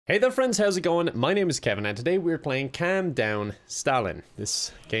Hey there friends, how's it going? My name is Kevin and today we're playing Down Stalin.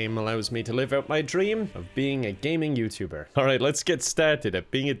 This game allows me to live out my dream of being a gaming YouTuber. Alright, let's get started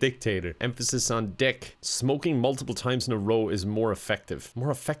at being a dictator. Emphasis on dick. Smoking multiple times in a row is more effective. More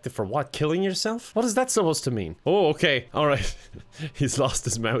effective for what? Killing yourself? What is that supposed to mean? Oh, okay. Alright. He's lost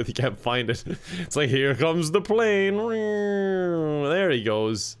his mouth, he can't find it. It's like, here comes the plane. There he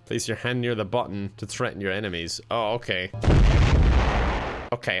goes. Place your hand near the button to threaten your enemies. Oh, okay.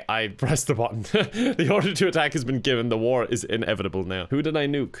 Okay, I pressed the button. The order to attack has been given. The war is inevitable now. Who did I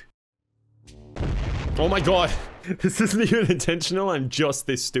nuke? Oh my god. This isn't even intentional. I'm just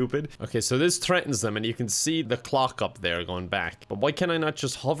this stupid. Okay, so this threatens them and you can see the clock up there going back. But why can I not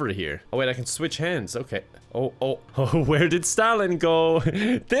just hover here? Oh wait, I can switch hands. Okay. Oh, where did Stalin go?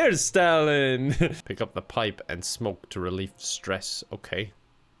 There's Stalin. Pick up the pipe and smoke to relieve stress. Okay.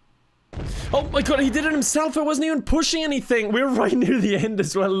 Oh my god, he did it himself. I wasn't even pushing anything. We were right near the end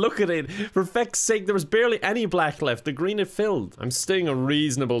as well. Look at it. For feck's sake, there was barely any black left. The green had filled. I'm staying a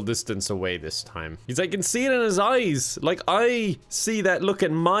reasonable distance away this time. Because I can see it in his eyes. Like, I see that look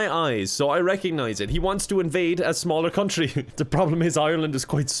in my eyes, so I recognize it. He wants to invade a smaller country. The problem is Ireland is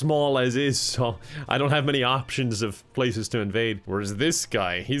quite small as is, so I don't have many options of places to invade. Whereas this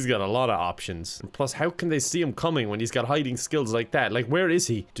guy, he's got a lot of options. And plus, how can they see him coming when he's got hiding skills like that? Like, where is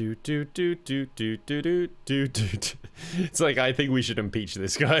he? It's like, I think we should impeach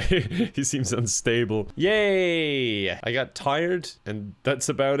this guy. He seems unstable. Yay! I got tired, and that's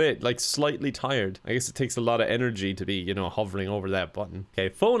about it. Like, slightly tired. I guess it takes a lot of energy to be, you know, hovering over that button. Okay,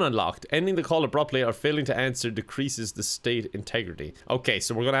 phone unlocked. Ending the call abruptly or failing to answer decreases the state integrity. Okay,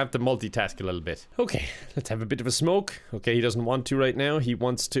 so we're gonna have to multitask a little bit. Okay, let's have a bit of a smoke. Okay, he doesn't want to right now. He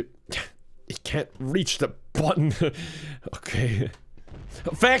wants to... He can't reach the button. Okay.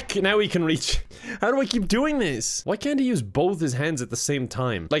 Feck! Now he can reach. How do I keep doing this? Why can't he use both his hands at the same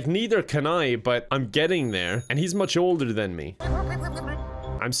time? Like, neither can I, but I'm getting there. And he's much older than me.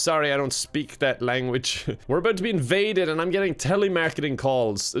 I'm sorry, I don't speak that language. We're about to be invaded and I'm getting telemarketing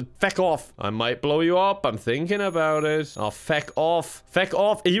calls. Feck off. I might blow you up. I'm thinking about it. Oh, feck off. Feck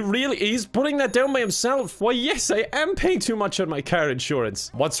off. He's putting that down by himself. Why, yes, I am paying too much on my car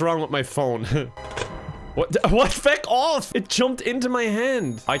insurance. What's wrong with my phone? What? Feck off! It jumped into my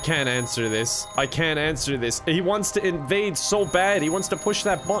hand. I can't answer this. I can't answer this. He wants to invade so bad. He wants to push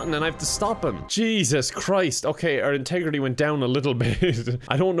that button and I have to stop him. Jesus Christ. Okay, our integrity went down a little bit.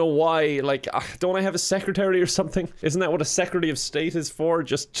 I don't know why. Like, don't I have a secretary or something? Isn't that what a secretary of state is for?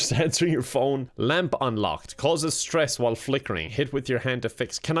 Just answering your phone. Lamp unlocked. Causes stress while flickering. Hit with your hand to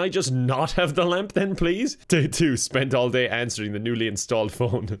fix. Can I just not have the lamp then, please? Day 2. Spent all day answering the newly installed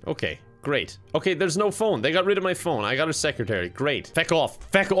phone. Okay. Great. Okay, there's no phone. They got rid of my phone. I got a secretary. Great. Feck off.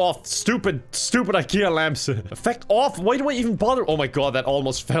 Feck off. Stupid IKEA lamps. Feck off. Why do I even bother? Oh my god, that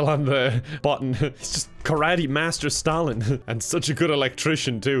almost fell on the button. It's just karate master Stalin. And such a good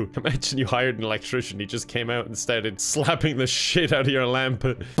electrician too. Imagine you hired an electrician. He just came out and started slapping the shit out of your lamp.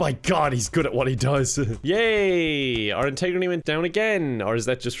 By god, he's good at what he does. Yay. Our integrity went down again. Or is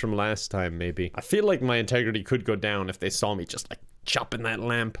that just from last time, maybe? I feel like my integrity could go down if they saw me just like chopping that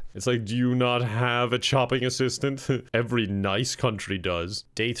lamp. It's like, do you not have a chopping assistant? Every nice country does.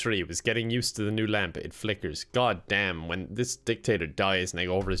 Day 3 was getting used to the new lamp. It flickers. God damn, when this dictator dies and they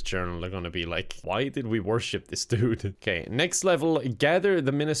go over his journal, they're gonna be like, why did we worship this dude? Okay, next level, gather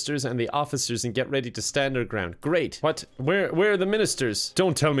the ministers and the officers and get ready to stand their ground. Great. What? Where are the ministers?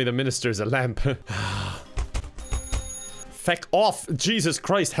 Don't tell me the minister's a lamp. Feck off. Jesus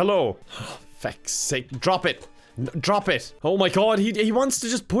Christ, hello. Feck's sake, drop it. Drop it. Oh my god, he wants to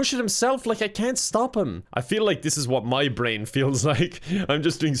just push it himself. Like, I can't stop him. I feel like this is what my brain feels like. I'm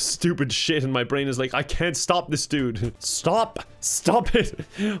just doing stupid shit and my brain is like, I can't stop this dude. Stop it.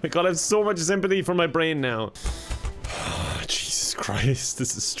 Oh my god, I have so much sympathy for my brain now. Jesus Christ,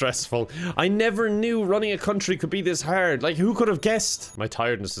 this is stressful. I never knew running a country could be this hard. Like, who could have guessed? My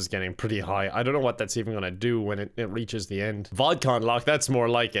tiredness is getting pretty high. I don't know what that's even gonna do when it reaches the end. Vodka unlock, that's more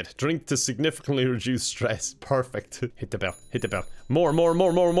like it. Drink to significantly reduce stress. Perfect. Hit the bell. Hit the bell. More.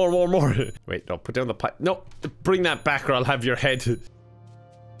 Wait, no, put down the pipe. No, bring that back or I'll have your head.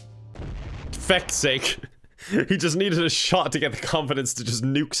 Feck's sake. He just needed a shot to get the confidence to just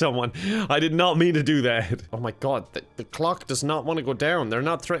nuke someone. I did not mean to do that. Oh my god, the clock does not want to go down. They're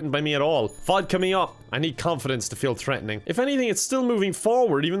not threatened by me at all. Vodka me up. I need confidence to feel threatening. If anything, it's still moving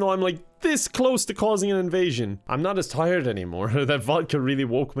forward, even though I'm like this close to causing an invasion. I'm not as tired anymore. That vodka really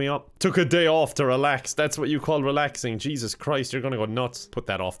woke me up. Took a day off to relax. That's what you call relaxing. Jesus Christ, you're gonna go nuts. Put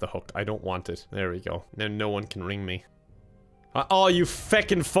that off the hook. I don't want it. There we go. Now no one can ring me. Oh, you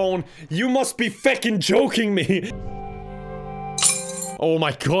feckin' phone. You must be feckin' joking me. Oh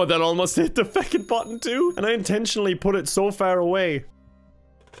my god, that almost hit the fucking button too. And I intentionally put it so far away.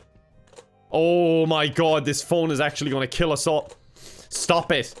 Oh my god, this phone is actually gonna kill us all.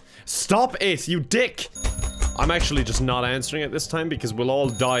 Stop it. Stop it, you dick. I'm actually just not answering it this time because we'll all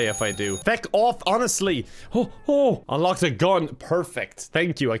die if I do. Feck off, honestly. Oh, unlocked a gun. Perfect.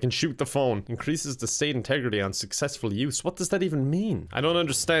 Thank you, I can shoot the phone. Increases the state integrity on successful use. What does that even mean? I don't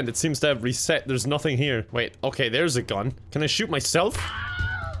understand. It seems to have reset. There's nothing here. Wait, okay, there's a gun. Can I shoot myself?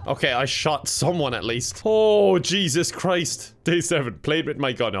 Okay, I shot someone at least. Oh, Jesus Christ. Day 7. Played with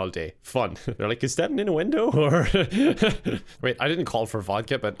my gun all day. Fun. They're like, is that an innuendo? Or... Wait, I didn't call for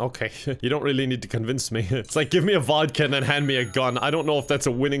vodka, but okay. You don't really need to convince me. It's like, give me a vodka and then hand me a gun. I don't know if that's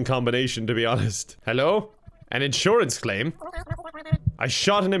a winning combination, to be honest. Hello? An insurance claim? I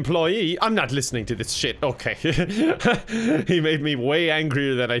shot an employee? I'm not listening to this shit. Okay. He made me way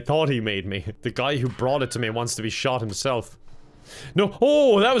angrier than I thought he made me. The guy who brought it to me wants to be shot himself. No.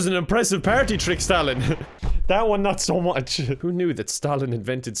 Oh, that was an impressive party trick, Stalin. That one, not so much. Who knew that Stalin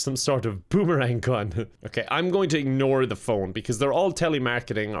invented some sort of boomerang gun? Okay, I'm going to ignore the phone because they're all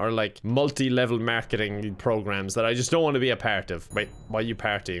telemarketing or like multi-level marketing programs that I just don't want to be a part of. Wait, why are you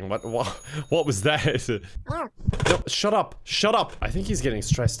partying? What was that? No, shut up. Shut up. I think he's getting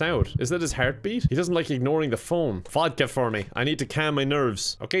stressed out. Is that his heartbeat? He doesn't like ignoring the phone. Vodka for me. I need to calm my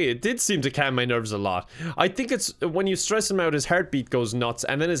nerves. Okay, it did seem to calm my nerves a lot. I think it's when you stress him out, his heartbeat goes nuts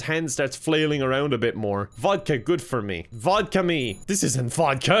and then his hand starts flailing around a bit more. Vodka, good for me. Vodka me. This isn't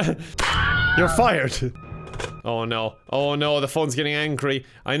vodka. You're fired. Oh no. Oh no, the phone's getting angry.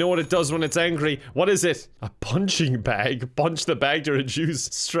 I know what it does when it's angry. What is it? A punching bag. Punch the bag to reduce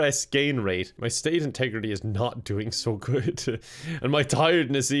stress gain rate. My state integrity is not doing so good. And my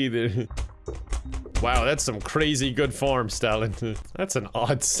tiredness either. Wow, that's some crazy good form, Stalin. That's an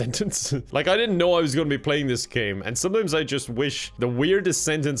odd sentence. Like, I didn't know I was going to be playing this game, and sometimes I just wish the weirdest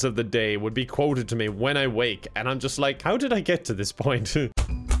sentence of the day would be quoted to me when I wake, and I'm just like, how did I get to this point?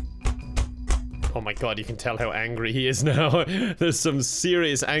 Oh my god, you can tell how angry he is now. There's some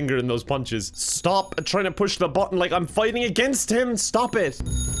serious anger in those punches. Stop trying to push the button like I'm fighting against him. Stop it.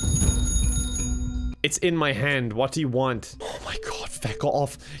 It's in my hand. What do you want? Oh my god, feck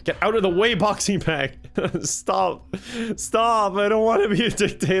off. Get out of the way, boxing bag. Stop. Stop. I don't want to be a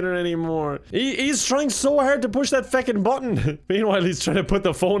dictator anymore. He's trying so hard to push that feckin' button. Meanwhile, he's trying to put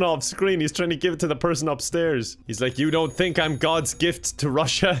the phone off screen. He's trying to give it to the person upstairs. He's like, you don't think I'm God's gift to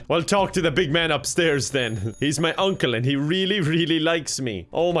Russia? Well, talk to the big man upstairs then. He's my uncle and he really, really likes me.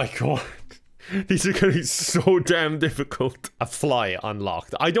 Oh my god. These are gonna be so damn difficult. A fly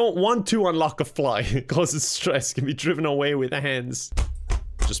unlocked. I don't want to unlock a fly. It causes stress. Can be driven away with the hands.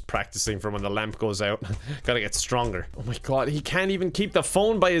 Just practicing for when the lamp goes out. Gotta get stronger. Oh my god, he can't even keep the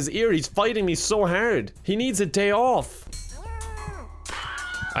phone by his ear. He's fighting me so hard. He needs a day off.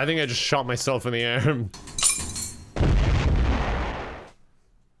 I think I just shot myself in the arm.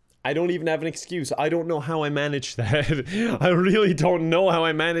 I don't even have an excuse. I don't know how I managed that. I really don't know how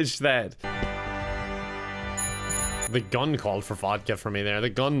I managed that. The gun called for vodka for me there. The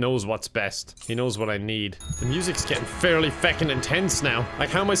gun knows what's best. He knows what I need. The music's getting fairly feckin' intense now. Like,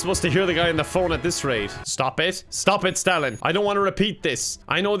 how am I supposed to hear the guy on the phone at this rate? Stop it. Stop it, Stalin. I don't want to repeat this.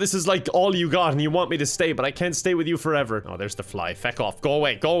 I know this is like all you got and you want me to stay, but I can't stay with you forever. Oh, there's the fly. Feck off. Go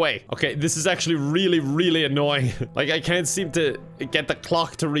away. Go away. Okay, this is actually really, really annoying. Like, I can't seem to get the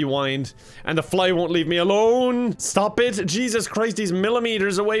clock to rewind and the fly won't leave me alone. Stop it. Jesus Christ, he's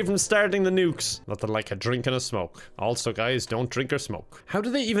millimeters away from starting the nukes. Nothing like a drink and a smoke. Also, guys, don't drink or smoke. How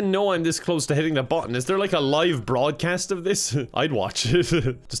do they even know I'm this close to hitting the button? Is there like a live broadcast of this? I'd watch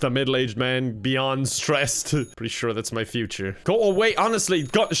it. Just a middle-aged man beyond stressed. Pretty sure that's my future. Go away, honestly.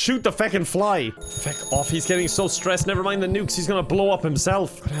 Shoot the feckin' fly. Feck off, he's getting so stressed. Never mind the nukes, he's gonna blow up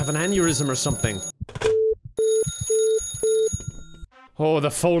himself. Could have an aneurysm or something. Oh,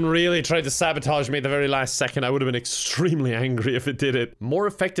 the phone really tried to sabotage me at the very last second. I would have been extremely angry if it did it. More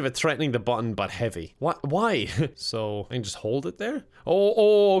effective at threatening the button, but heavy. What? Why? So, I can just hold it there?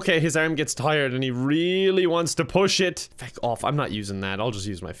 Oh, okay, his arm gets tired and he really wants to push it. Feck off, I'm not using that. I'll just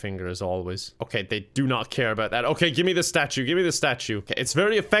use my finger as always. Okay, they do not care about that. Okay, give me the statue, give me the statue. Okay, it's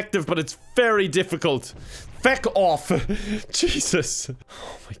very effective, but it's very difficult. Feck off! Jesus.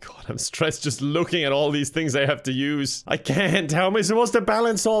 Oh my god, I'm stressed just looking at all these things I have to use. I can't. How am I supposed to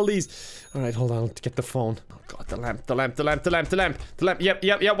balance all these? Alright, hold on, to get the phone. Oh god, the lamp, the lamp, the lamp, the lamp, the lamp, the lamp.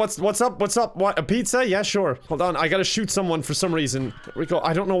 Yep, what's up, what's up? What, a pizza? Yeah, sure. Hold on, I gotta shoot someone for some reason. There we go.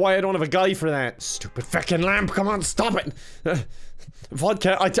 I don't know why I don't have a guy for that. Stupid feckin' lamp, come on, stop it!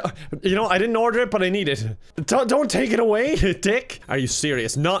 Vodka, you know, I didn't order it, but I need it. Don't take it away, dick. Are you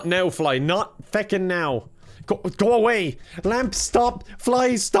serious? Not now, fly, not feckin' now. Go away. Lamp, stop.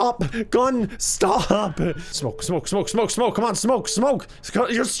 Fly, stop. Gun, stop. Smoke. Come on, smoke.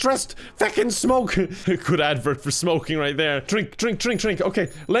 You're stressed. Feckin' smoke. Good advert for smoking right there. Drink. Okay,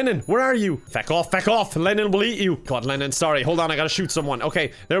 Lennon, where are you? Feck off. Lennon will eat you. God, Lennon, sorry. Hold on, I gotta shoot someone.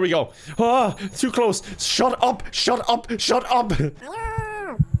 Okay, there we go. Ah, too close. Shut up.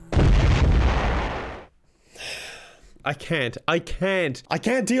 I can't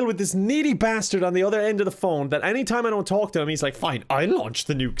deal with this needy bastard on the other end of the phone that anytime I don't talk to him, he's like, fine, I launch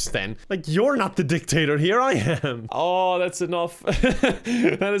the nukes then. Like, you're not the dictator here, I am. Oh, that's enough.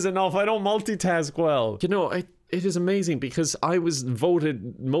 That is enough. I don't multitask well. You know, it is amazing because I was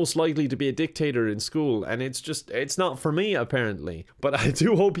voted most likely to be a dictator in school, and it's not for me apparently. But I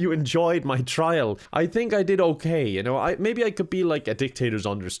do hope you enjoyed my trial. I think I did okay, you know. Maybe I could be like a dictator's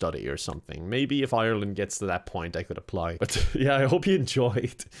understudy or something. Maybe if Ireland gets to that point, I could apply. But yeah, I hope you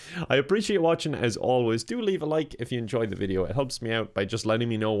enjoyed. I appreciate watching as always. Do leave a like if you enjoyed the video. It helps me out by just letting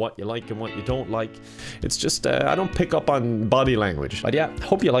me know what you like and what you don't like. It's just, I don't pick up on body language. But yeah,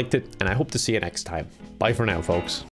 hope you liked it, and I hope to see you next time. Bye for now, folks.